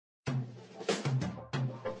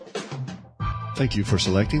Thank you for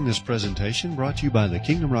selecting this presentation brought to you by the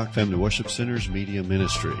Kingdom Rock Family Worship Center's Media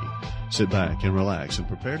Ministry. Sit back and relax and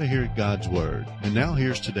prepare to hear God's Word. And now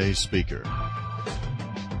here's today's speaker.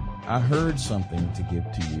 I heard something to give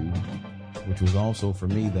to you, which was also for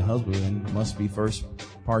me, the husband must be first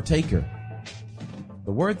partaker.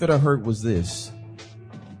 The word that I heard was this: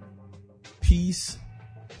 peace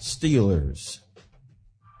stealers.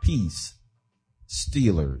 Peace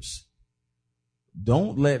stealers.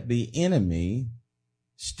 Don't let the enemy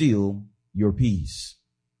steal your peace.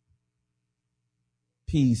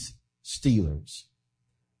 Peace stealers.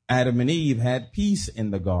 Adam and Eve had peace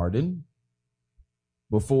in the garden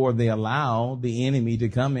before they allowed the enemy to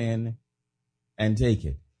come in and take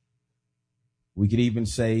it. We could even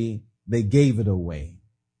say they gave it away.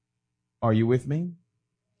 Are you with me?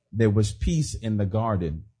 There was peace in the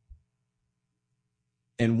garden.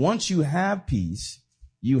 And once you have peace,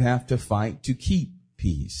 you have to fight to keep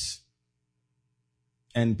peace.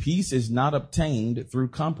 And peace is not obtained through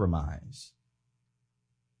compromise.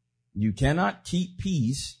 You cannot keep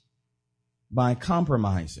peace by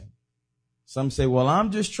compromising. Some say, well,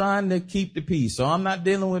 I'm just trying to keep the peace, so I'm not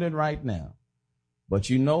dealing with it right now.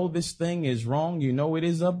 But you know this thing is wrong. You know it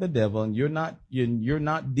is of the devil, and you're not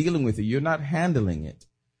dealing with it. You're not handling it.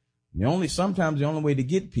 Sometimes the only way to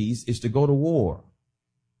get peace is to go to war.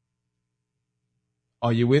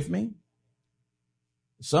 Are you with me?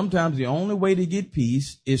 Sometimes the only way to get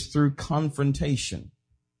peace is through confrontation.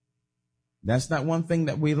 That's not one thing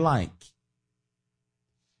that we like.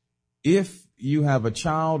 If you have a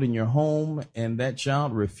child in your home and that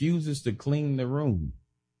child refuses to clean the room,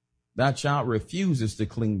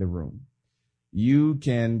 you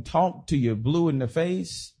can talk to your blue in the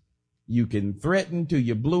face. You can threaten to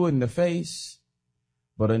your blue in the face.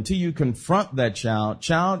 But until you confront that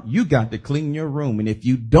child, you got to clean your room. And if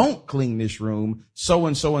you don't clean this room, so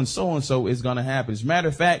and so and so and so is going to happen. As a matter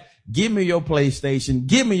of fact, give me your PlayStation,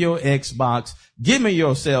 give me your Xbox, give me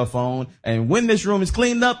your cell phone. And when this room is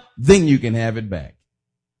cleaned up, then you can have it back.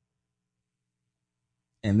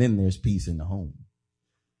 And then there's peace in the home.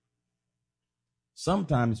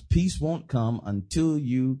 Sometimes peace won't come until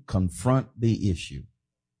you confront the issue.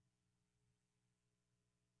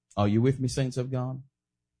 Are you with me, saints of God?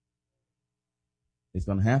 It's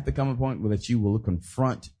going to have to come a point where that you will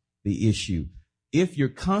confront the issue. If you're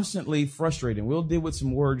constantly frustrated, we'll deal with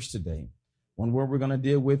some words today. One word we're going to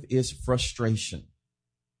deal with is frustration.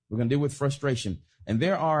 We're going to deal with frustration. And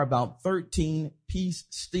there are about 13 peace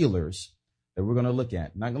stealers that we're going to look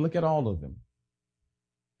at. Not going to look at all of them.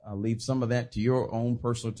 I'll leave some of that to your own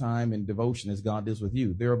personal time and devotion as God deals with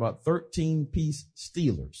you. There are about 13 peace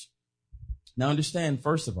stealers. Now understand,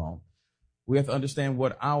 first of all, we have to understand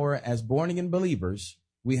what as born-again believers,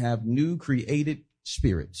 we have new created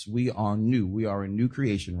spirits. We are new. We are a new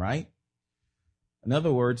creation, right? In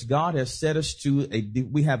other words, God has set us to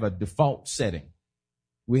we have a default setting.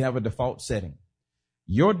 We have a default setting.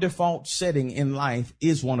 Your default setting in life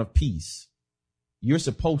is one of peace. You're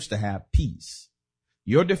supposed to have peace.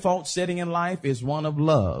 Your default setting in life is one of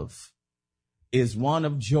love, is one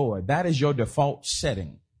of joy. That is your default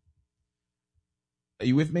setting. Are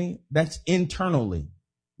you with me? That's internally.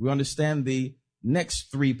 We understand the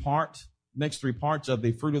next three parts of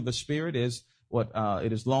the fruit of the Spirit is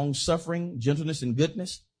it is long suffering, gentleness, and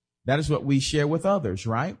goodness. That is what we share with others,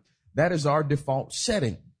 right? That is our default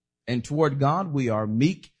setting. And toward God, we are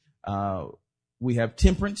meek. We have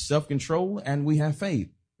temperance, self-control, and we have faith,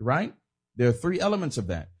 right? There are three elements of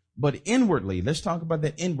that. But inwardly, let's talk about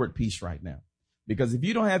that inward peace right now. Because if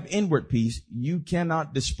you don't have inward peace, you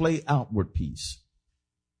cannot display outward peace.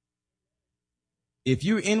 If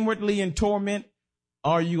you're inwardly in torment,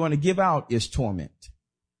 all you're going to give out is torment.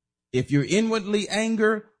 If you're inwardly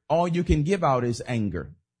anger, all you can give out is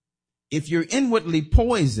anger. If you're inwardly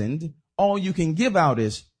poisoned, all you can give out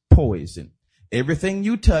is poison. Everything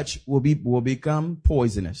you touch will become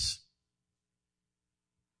poisonous.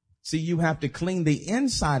 See, you have to clean the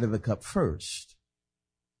inside of the cup first,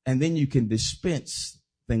 and then you can dispense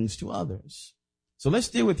things to others. So let's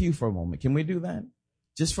deal with you for a moment. Can we do that?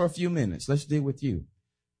 Just for a few minutes, let's deal with you,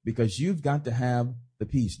 because you've got to have the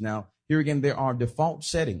peace. Now, here again, there are default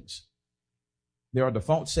settings. There are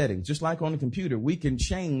default settings. Just like on the computer, we can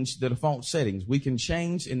change the default settings. We can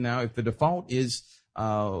change, and now if the default is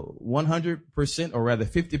 100% or rather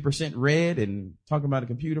 50% red, and talking about a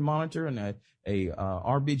computer monitor and a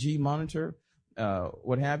RBG monitor,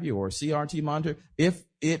 what have you, or CRT monitor, if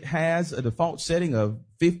it has a default setting of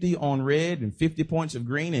 50 on red and 50 points of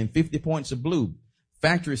green and 50 points of blue,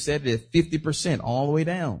 factory set it at 50% all the way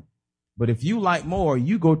down. But if you like more,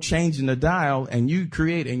 you go changing the dial and you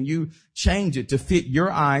create and you change it to fit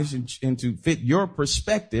your eyes and to fit your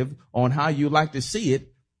perspective on how you like to see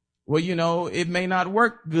it. Well, it may not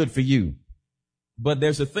work good for you. But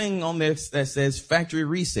there's a thing on this that says factory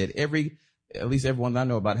reset. At least everyone I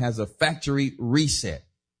know about has a factory reset.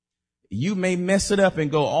 You may mess it up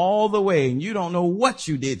and go all the way and you don't know what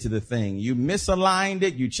you did to the thing. You misaligned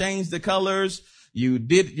it. You changed the colors. You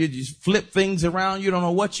just flip things around. You don't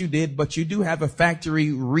know what you did, but you do have a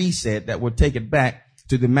factory reset that will take it back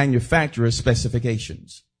to the manufacturer's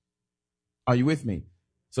specifications. Are you with me?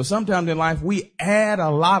 So sometimes in life, we add a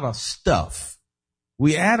lot of stuff.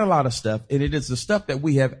 We add a lot of stuff, and it is the stuff that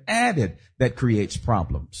we have added that creates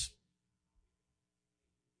problems.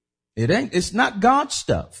 It's not God's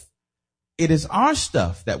stuff. It is our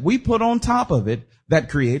stuff that we put on top of it that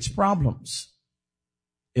creates problems.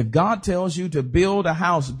 If God tells you to build a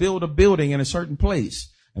house, build a building in a certain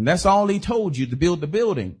place, and that's all he told you, to build the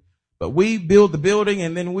building, but we build the building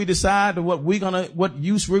and then we decide what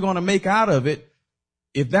use we're going to make out of it.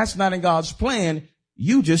 If that's not in God's plan,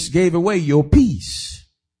 you just gave away your peace.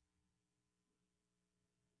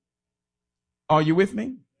 Are you with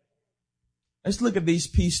me? Let's look at these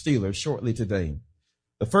peace stealers shortly today.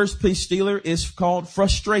 The first peace stealer is called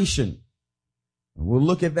frustration. We'll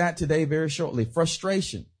look at that today very shortly.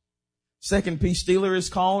 Frustration. Second peace stealer is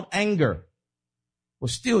called anger. Will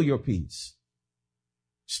steal your peace.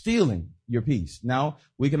 Stealing your peace. Now,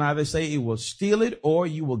 we can either say it will steal it or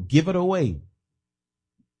you will give it away.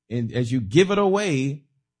 And as you give it away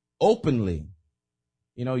openly,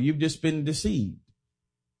 you've just been deceived.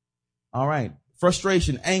 All right.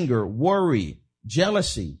 Frustration, anger, worry,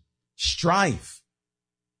 jealousy, strife,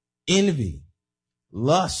 envy,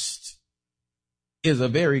 lust is a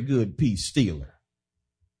very good peace stealer.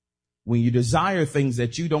 When you desire things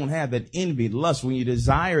that you don't have, that envy, lust, when you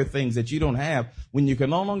desire things that you don't have, when you can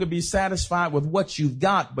no longer be satisfied with what you've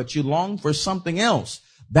got, but you long for something else,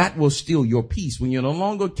 that will steal your peace. When you're no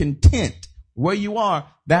longer content where you are,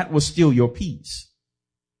 that will steal your peace.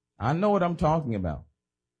 I know what I'm talking about.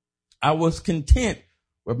 I was content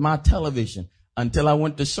with my television until I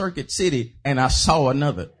went to Circuit City and I saw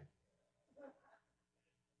another.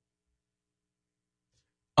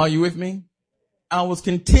 Are you with me? I was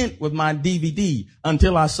content with my DVD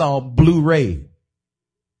until I saw Blu-ray.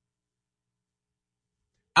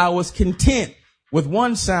 I was content with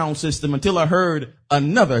one sound system until I heard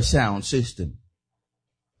another sound system.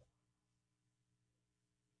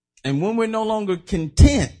 And when we're no longer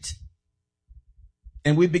content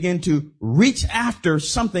and we begin to reach after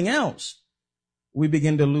something else, we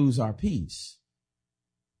begin to lose our peace.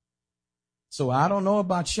 So I don't know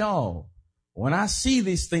about y'all. When I see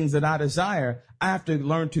these things that I desire, I have to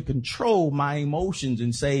learn to control my emotions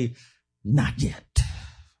and say, not yet.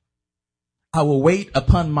 I will wait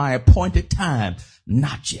upon my appointed time.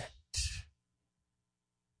 Not yet.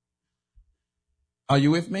 Are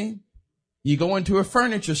you with me? You go into a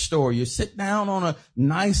furniture store, you sit down on a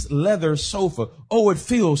nice leather sofa. Oh, it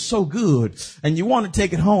feels so good. And you want to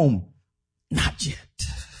take it home. Not yet.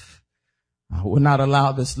 I will not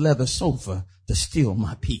allow this leather sofa to steal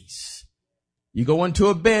my peace. You go into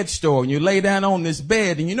a bed store and you lay down on this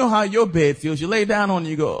bed and you know how your bed feels. You lay down on it and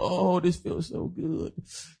you go, oh, this feels so good.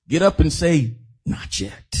 Get up and say, not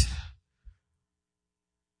yet.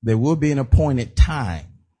 There will be an appointed time.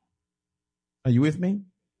 Are you with me?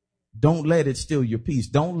 Don't let it steal your peace.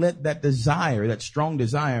 Don't let that desire, that strong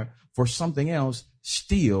desire for something else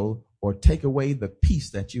steal or take away the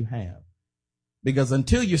peace that you have. Because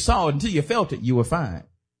until you saw it, until you felt it, you were fine.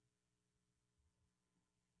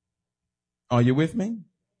 Are you with me?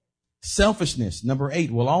 Selfishness, number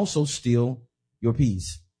 8, will also steal your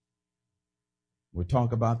peace. We'll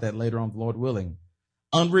talk about that later on, Lord willing.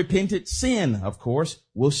 Unrepentant sin, of course,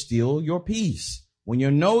 will steal your peace. When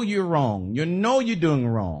you know you're wrong, you know you're doing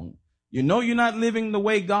wrong, you know you're not living the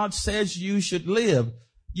way God says you should live,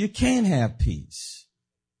 you can't have peace.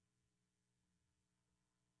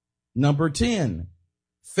 Number 10,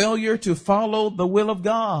 failure to follow the will of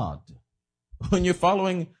God. When you're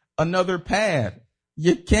following another path,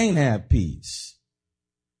 you can't have peace.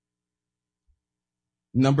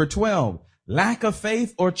 Number 12, lack of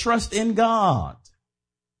faith or trust in God.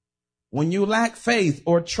 When you lack faith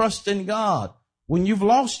or trust in God, when you've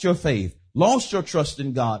lost your faith, lost your trust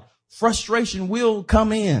in God, frustration will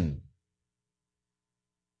come in.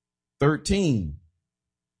 13,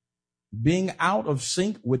 being out of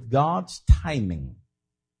sync with God's timing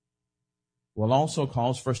will also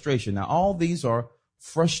cause frustration. Now, all these are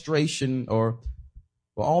frustration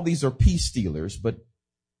all these are peace stealers, but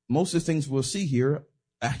most of the things we'll see here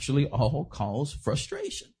actually all cause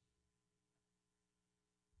frustration.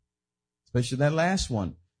 especially that last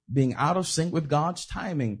one, being out of sync with God's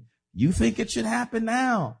timing. You think it should happen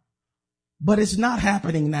now, but it's not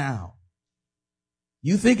happening now.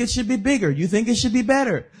 You think it should be bigger. You think it should be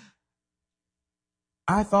better.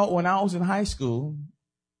 I thought when I was in high school,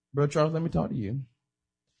 Brother Charles, let me talk to you.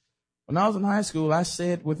 When I was in high school, I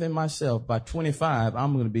said within myself, by 25,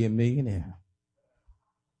 I'm going to be a millionaire.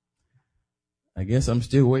 I guess I'm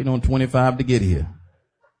still waiting on 25 to get here.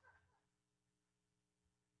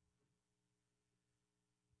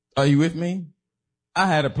 Are you with me? I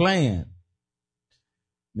had a plan.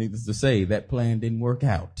 Needless to say, that plan didn't work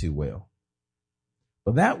out too well.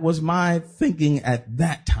 But that was my thinking at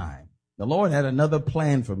that time. The Lord had another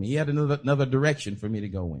plan for me. He had another direction for me to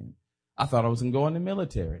go in. I thought I was going to go in the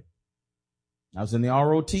military. I was in the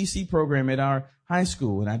ROTC program at our high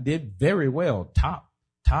school, and I did very well. Top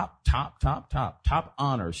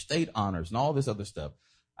honors, state honors, and all this other stuff.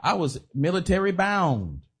 I was military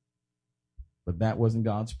bound. But that wasn't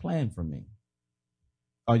God's plan for me.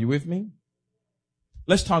 Are you with me?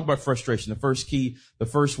 Let's talk about frustration. The first key, the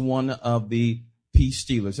first one of the peace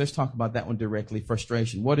stealers. Let's talk about that one directly.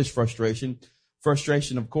 Frustration. What is frustration?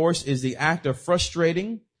 Frustration, of course, is the act of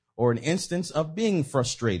frustrating or an instance of being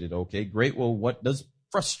frustrated. Okay, great. Well, what does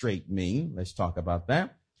frustrate mean? Let's talk about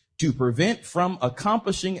that. To prevent from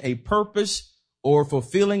accomplishing a purpose or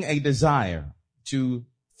fulfilling a desire. To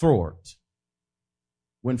thwart.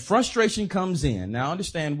 When frustration comes in, now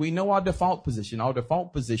understand, we know our default position. Our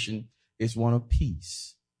default position is one of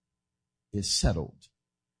peace. It's settled.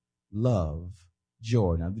 Love,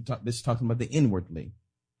 joy. Now, this is talking about the inwardly.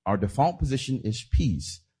 Our default position is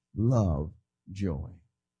peace, love, joy.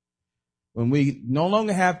 When we no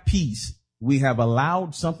longer have peace, we have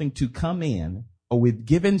allowed something to come in, or we've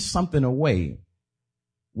given something away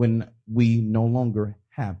when we no longer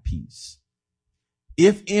have peace.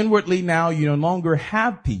 If inwardly now you no longer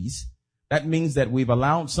have peace, that means that we've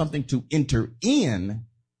allowed something to enter in,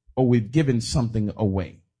 or we've given something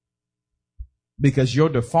away. Because your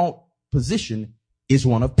default position is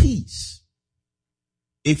one of peace.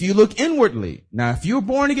 If you look inwardly, now if you're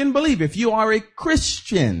born again believer, if you are a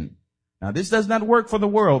Christian, now this does not work for the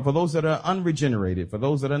world, for those that are unregenerated, for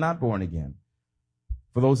those that are not born again,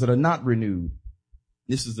 for those that are not renewed.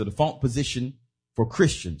 This is the default position for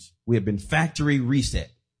Christians. We have been factory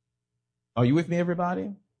reset. Are you with me,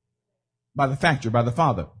 everybody? By the factory, by the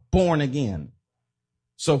Father, born again.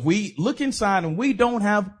 So if we look inside and we don't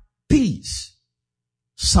have peace,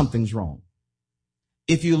 something's wrong.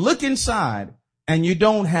 If you look inside and you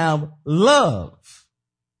don't have love,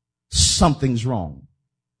 something's wrong.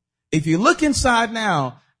 If you look inside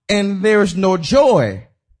now and there's no joy,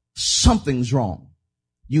 something's wrong.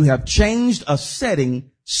 You have changed a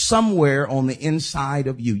setting somewhere on the inside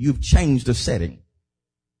of you. You've changed the setting.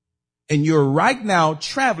 And you're right now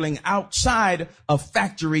traveling outside of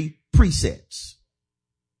factory presets.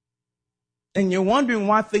 And you're wondering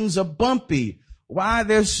why things are bumpy, why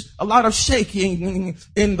there's a lot of shaking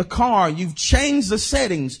in the car. You've changed the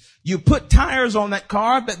settings. You put tires on that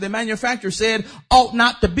car that the manufacturer said ought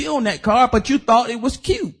not to be on that car, but you thought it was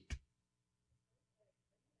cute.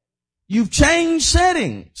 You've changed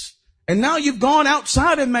settings. And now you've gone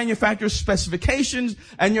outside of manufacturer's specifications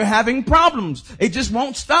and you're having problems. It just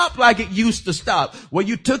won't stop like it used to stop. Well,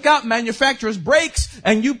 you took out manufacturer's brakes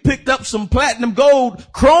and you picked up some platinum gold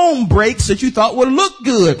chrome brakes that you thought would look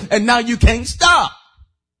good. And now you can't stop.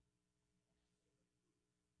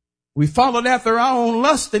 We followed after our own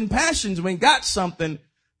lust and passions when we got something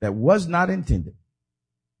that was not intended.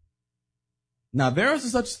 Now, there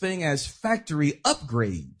is such thing as factory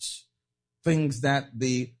upgrades. Things that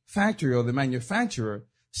the factory or the manufacturer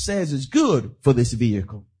says is good for this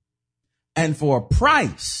vehicle. And for a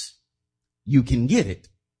price, you can get it.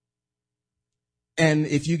 And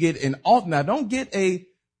if you get an now don't get a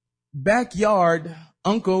backyard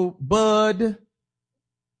Uncle Bud,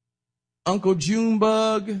 Uncle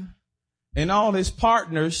Junebug, and all his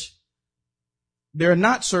partners. They're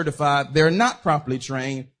not certified. They're not properly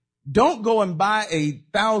trained. Don't go and buy a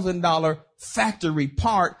 $1,000 factory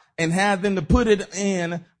part and have them to put it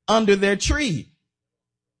in under their tree.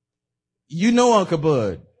 You know, Uncle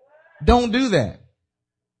Bud, don't do that.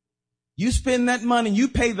 You spend that money, you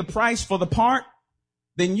pay the price for the part,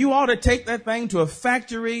 then you ought to take that thing to a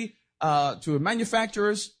factory, to a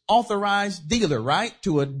manufacturer's authorized dealer, right?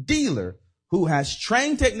 To a dealer who has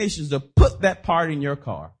trained technicians to put that part in your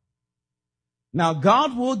car. Now,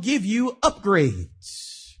 God will give you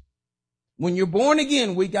upgrades. When you're born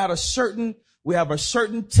again, we have a certain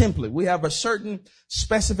template. We have a certain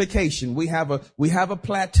specification. We have a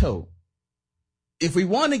plateau. If we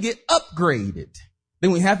want to get upgraded,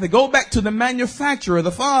 then we have to go back to the manufacturer,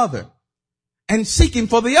 the Father, and seek him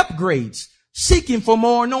for the upgrades, seek him for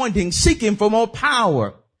more anointing, seek him for more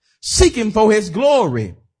power, seek him for his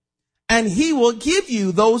glory, and he will give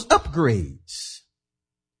you those upgrades.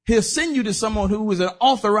 He'll send you to someone who is an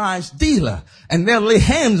authorized dealer, and they'll lay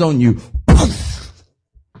hands on you.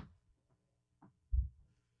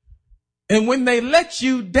 And when they let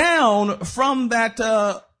you down from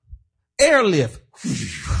that airlift,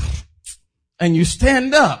 and you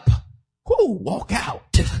stand up, walk out.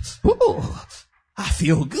 I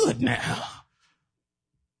feel good now.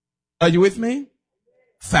 Are you with me?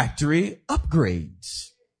 Factory upgrades.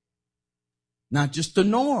 Not just the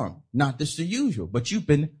norm, not just the usual, but you've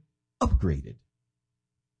been upgraded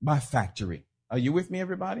by factory. Are you with me,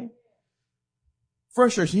 everybody?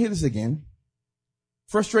 Frustration, hear this again.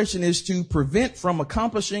 Frustration is to prevent from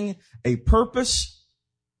accomplishing a purpose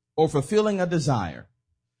or fulfilling a desire.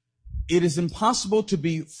 It is impossible to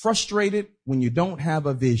be frustrated when you don't have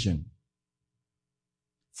a vision.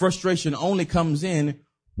 Frustration only comes in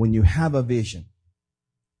when you have a vision.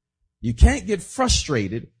 You can't get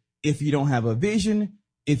frustrated if you don't have a vision,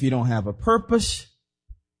 if you don't have a purpose,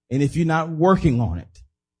 and if you're not working on it.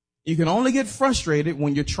 You can only get frustrated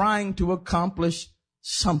when you're trying to accomplish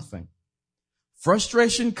something.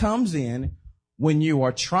 Frustration comes in when you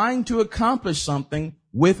are trying to accomplish something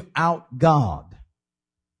without God.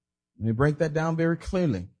 Let me break that down very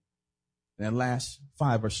clearly in the last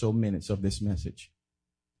 5 or so minutes of this message.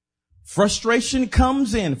 Frustration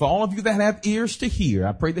comes in, for all of you that have ears to hear,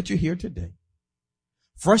 I pray that you're here today.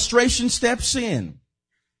 Frustration steps in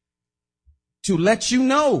to let you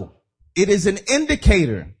know it is an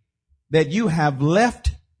indicator that you have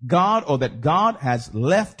left God or that God has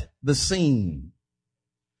left the scene.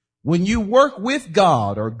 When you work with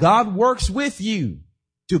God or God works with you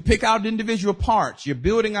to pick out individual parts, you're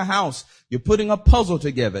building a house, you're putting a puzzle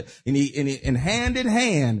together, and hand in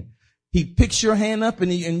hand, he picks your hand up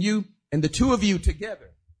and the two of you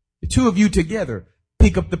together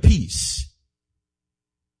pick up the piece.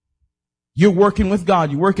 You're working with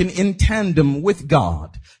God. You're working in tandem with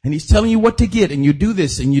God. And he's telling you what to get, and you do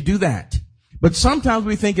this and you do that. But sometimes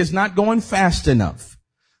we think it's not going fast enough.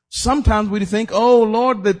 Sometimes we think, oh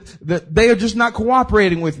Lord, that they are just not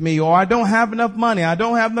cooperating with me, or I don't have enough money, I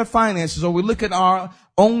don't have enough finances, or we look at our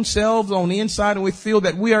own selves on the inside and we feel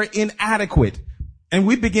that we are inadequate. And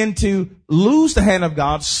we begin to lose the hand of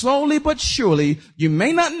God slowly but surely. You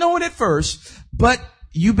may not know it at first, but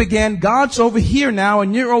you began, God's over here now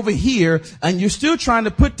and you're over here, and you're still trying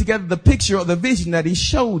to put together the picture or the vision that he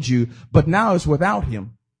showed you, but now it's without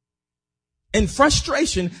him. And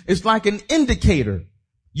frustration is like an indicator.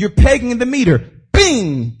 You're pegging the meter.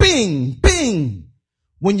 Bing, bing, bing.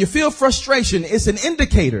 When you feel frustration, it's an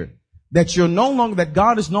indicator that that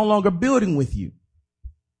God is no longer building with you.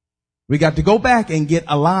 We got to go back and get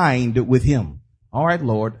aligned with him. All right,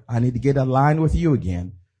 Lord, I need to get aligned with you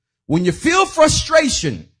again. When you feel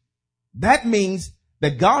frustration, that means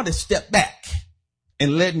that God has stepped back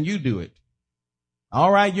and letting you do it.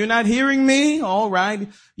 All right, you're not hearing me. All right,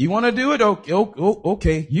 you want to do it?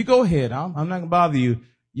 Okay, you go ahead. I'm not going to bother you.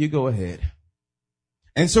 You go ahead.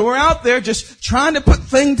 And so we're out there just trying to put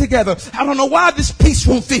things together. I don't know why this piece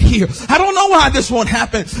won't fit here. I don't know why this won't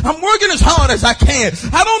happen. I'm working as hard as I can.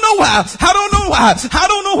 I don't know why. I don't know why. I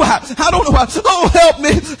don't know why. I don't know why. Oh, help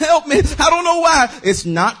me. Help me. I don't know why. It's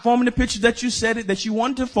not forming the picture that you said it, that you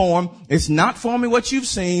want to form. It's not forming what you've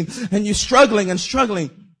seen. And you're struggling and struggling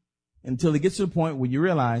until it gets to the point where you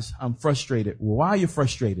realize I'm frustrated. Well, why are you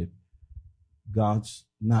frustrated? God's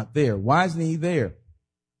not there. Why isn't he there?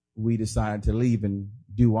 We decide to leave and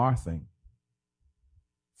do our thing.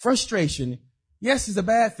 Frustration, yes, is a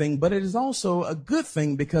bad thing, but it is also a good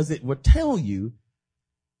thing because it will tell you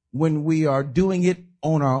when we are doing it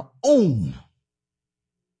on our own.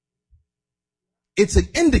 It's an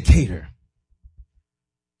indicator.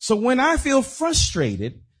 So when I feel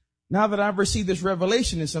frustrated, now that I've received this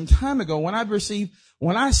revelation and some time ago, when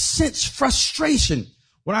I sense frustration,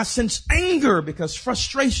 when I sense anger, because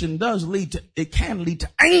frustration can lead to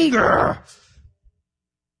anger.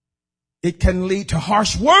 It can lead to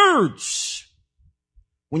harsh words.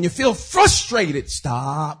 When you feel frustrated,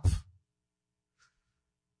 stop.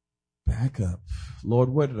 Back up. Lord,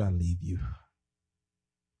 where did I leave you?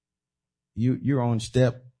 You're on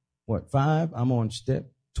step, 5? I'm on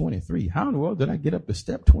step 23. How in the world did I get up to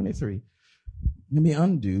step 23? Let me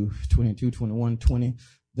undo 22, 21, 20.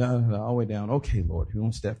 All the way down. Okay, Lord, we're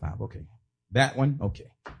on step 5. Okay. That one.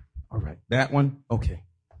 Okay. All right. That one. Okay.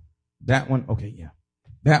 That one. Okay. Yeah.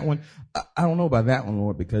 That one. I don't know about that one,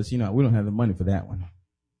 Lord, because, we don't have the money for that one.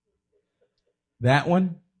 That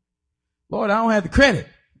one. Lord, I don't have the credit.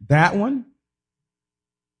 That one.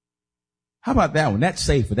 How about that one? That's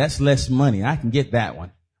safer. That's less money. I can get that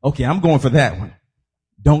one. Okay, I'm going for that one.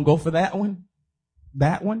 Don't go for that one.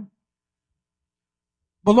 That one.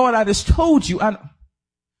 But Lord, I just told you.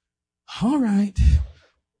 All right.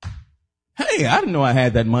 Hey, I didn't know I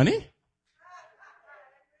had that money.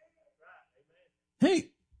 Hey,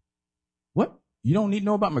 what? You don't need to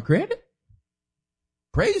know about my credit?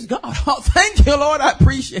 Praise God. Oh, thank you, Lord. I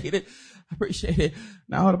appreciate it. I appreciate it.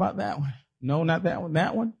 Now, what about that one? No, not that one.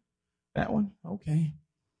 That one? That one? Okay.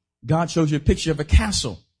 God shows you a picture of a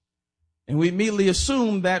castle. And we immediately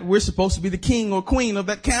assume that we're supposed to be the king or queen of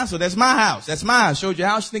that castle. That's my house. That's my house. Showed you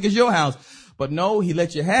how you think it's your house. But no, he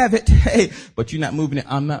let you have it. Hey, but you're not moving it.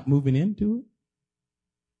 I'm not moving into it.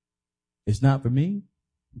 It's not for me.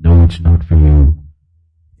 No, it's not for you.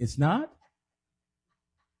 It's not?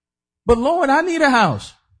 But Lord, I need a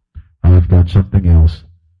house. I've got something else.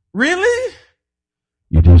 Really?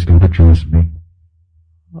 You just gotta trust me.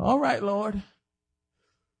 All right, Lord.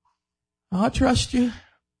 I'll trust you.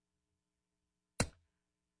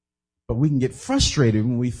 But we can get frustrated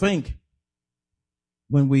when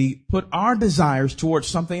we put our desires towards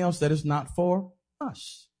something else that is not for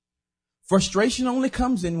us. Frustration only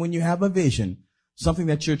comes in when you have a vision, something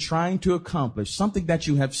that you're trying to accomplish, something that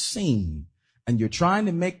you have seen, and you're trying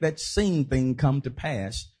to make that seen thing come to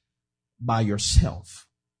pass by yourself,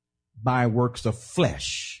 by works of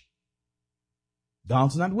flesh.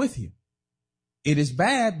 God's not with you. It is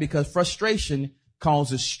bad because frustration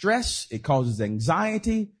causes stress, it causes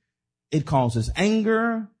anxiety, it causes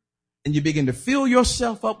anger, and you begin to fill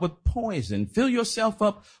yourself up with poison, fill yourself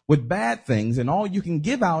up with bad things, and all you can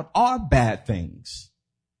give out are bad things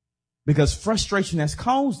because frustration has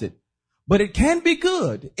caused it. But it can be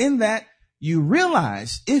good in that you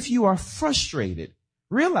realize if you are frustrated,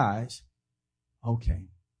 realize, okay,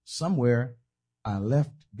 somewhere I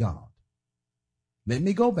left God. Let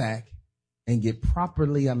me go back and get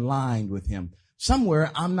properly aligned with him.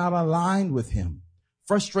 Somewhere I'm not aligned with him.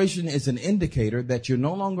 Frustration is an indicator that you're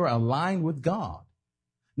no longer aligned with God.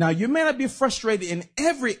 Now, you may not be frustrated in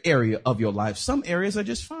every area of your life. Some areas are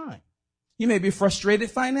just fine. You may be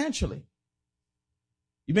frustrated financially.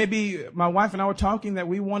 My wife and I were talking that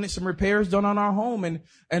we wanted some repairs done on our home.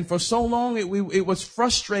 And for so long, it was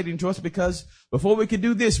frustrating to us because before we could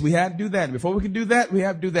do this, we had to do that. Before we could do that, we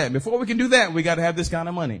have to do that. Before we can do that, we got to have this kind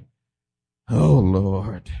of money. Oh,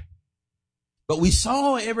 Lord. But we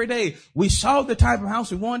saw every day. We saw the type of house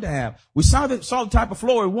we wanted to have. We saw the type of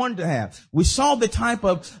floor we wanted to have. We saw the type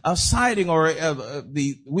of siding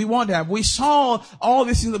we wanted to have. We saw all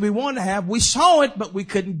these things that we wanted to have. We saw it, but we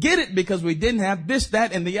couldn't get it because we didn't have this,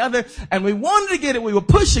 that, and the other. And we wanted to get it. We were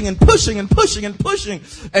pushing and pushing and pushing and pushing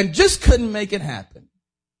and just couldn't make it happen.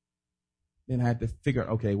 Then I had to figure,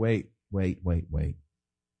 okay, wait. We're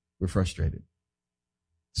frustrated.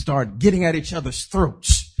 Start getting at each other's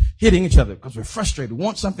throats. Hitting each other because we're frustrated. We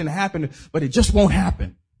want something to happen, but it just won't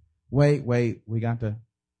happen. Wait.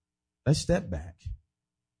 Let's step back.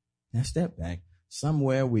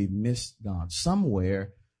 Somewhere we missed God.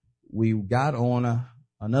 Somewhere we got on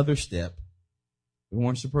another step. We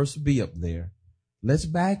weren't supposed to be up there. Let's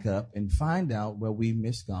back up and find out where we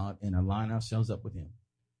missed God and align ourselves up with him.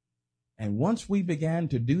 And once we began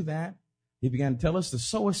to do that, he began to tell us to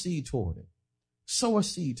sow a seed toward it. Sow a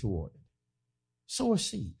seed toward it. Sow a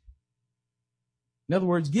seed. In other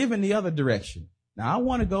words, give in the other direction. Now, I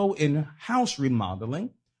want to go in house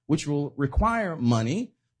remodeling, which will require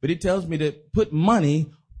money, but it tells me to put money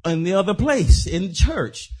in the other place, in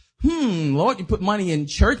church. Lord, you put money in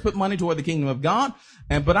church, put money toward the kingdom of God,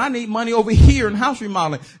 but I need money over here in house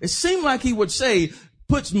remodeling. It seemed like he would say,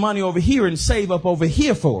 put money over here and save up over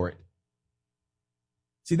here for it.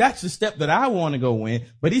 See, that's the step that I want to go in,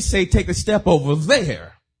 but he say, take a step over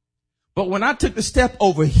there. But when I took the step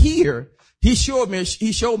over here, he showed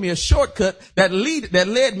me a shortcut that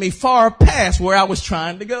led me far past where I was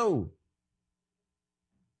trying to go.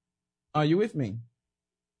 Are you with me?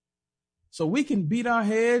 So we can beat our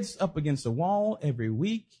heads up against the wall every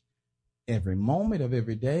week, every moment of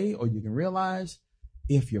every day, or you can realize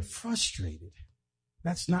if you're frustrated,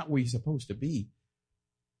 that's not where you're supposed to be.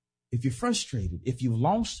 If you're frustrated, if you've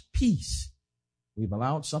lost peace, we've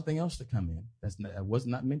allowed something else to come in that was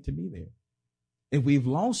not meant to be there. If we've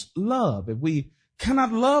lost love, if we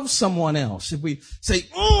cannot love someone else, if we say,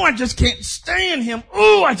 oh, I just can't stand him.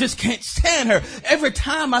 Oh, I just can't stand her. Every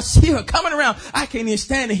time I see her coming around, I can't even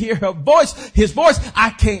stand to hear his voice. I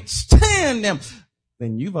can't stand them.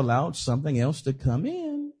 Then you've allowed something else to come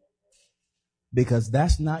in because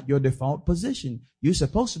that's not your default position. You're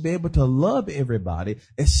supposed to be able to love everybody,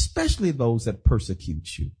 especially those that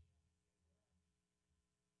persecute you.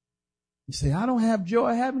 You say, I don't have joy.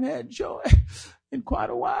 I haven't had joy in quite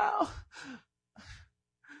a while.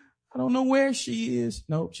 I don't know where she is.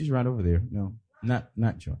 Nope, she's right over there. No,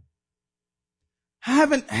 not joy. I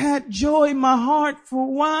haven't had joy in my heart for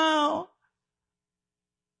a while.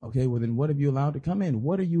 Okay, well then what have you allowed to come in?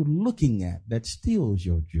 What are you looking at that steals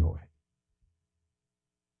your joy?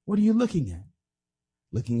 What are you looking at?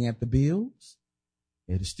 Looking at the bills?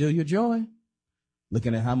 It'll steal your joy.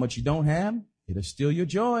 Looking at how much you don't have? It'll steal your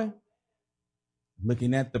joy.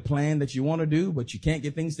 Looking at the plan that you want to do, but you can't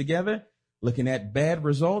get things together? Looking at bad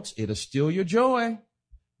results? It'll steal your joy.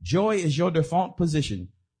 Joy is your default position.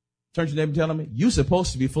 Turn to them and tell them, you're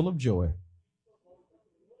supposed to be full of joy.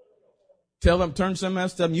 Tell them, turn someone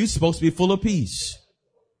else, tell them, you're supposed to be full of peace.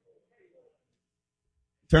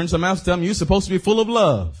 Turn someone else, tell them, you're supposed to be full of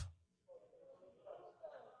love.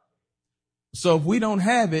 So if we don't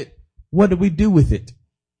have it, what do we do with it?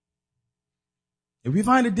 If you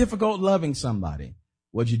find it difficult loving somebody,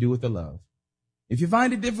 what do you do with the love? If you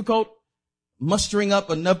find it difficult mustering up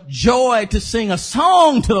enough joy to sing a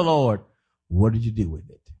song to the Lord, what did you do with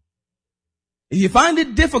it? If you find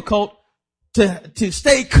it difficult to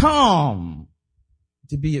stay calm,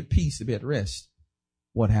 to be at peace, to be at rest,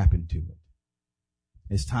 what happened to it?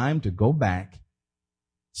 It's time to go back,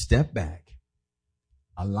 step back,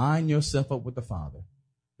 align yourself up with the Father.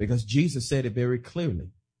 Because Jesus said it very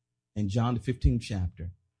clearly in John the 15th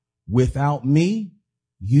chapter. Without me,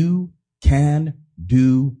 you can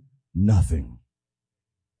do nothing.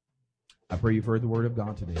 I pray you've heard the word of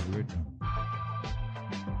God today. We're done.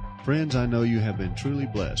 Friends, I know you have been truly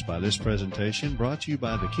blessed by this presentation brought to you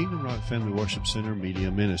by the Kingdom Rock Family Worship Center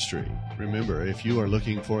Media Ministry. Remember, if you are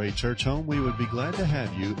looking for a church home, we would be glad to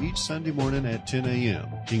have you each Sunday morning at 10 a.m.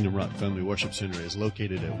 Kingdom Rock Family Worship Center is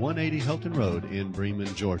located at 180 Helton Road in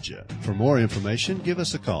Bremen, Georgia. For more information, give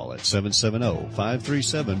us a call at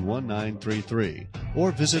 770-537-1933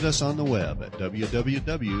 or visit us on the web at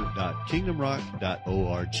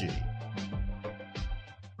www.kingdomrock.org.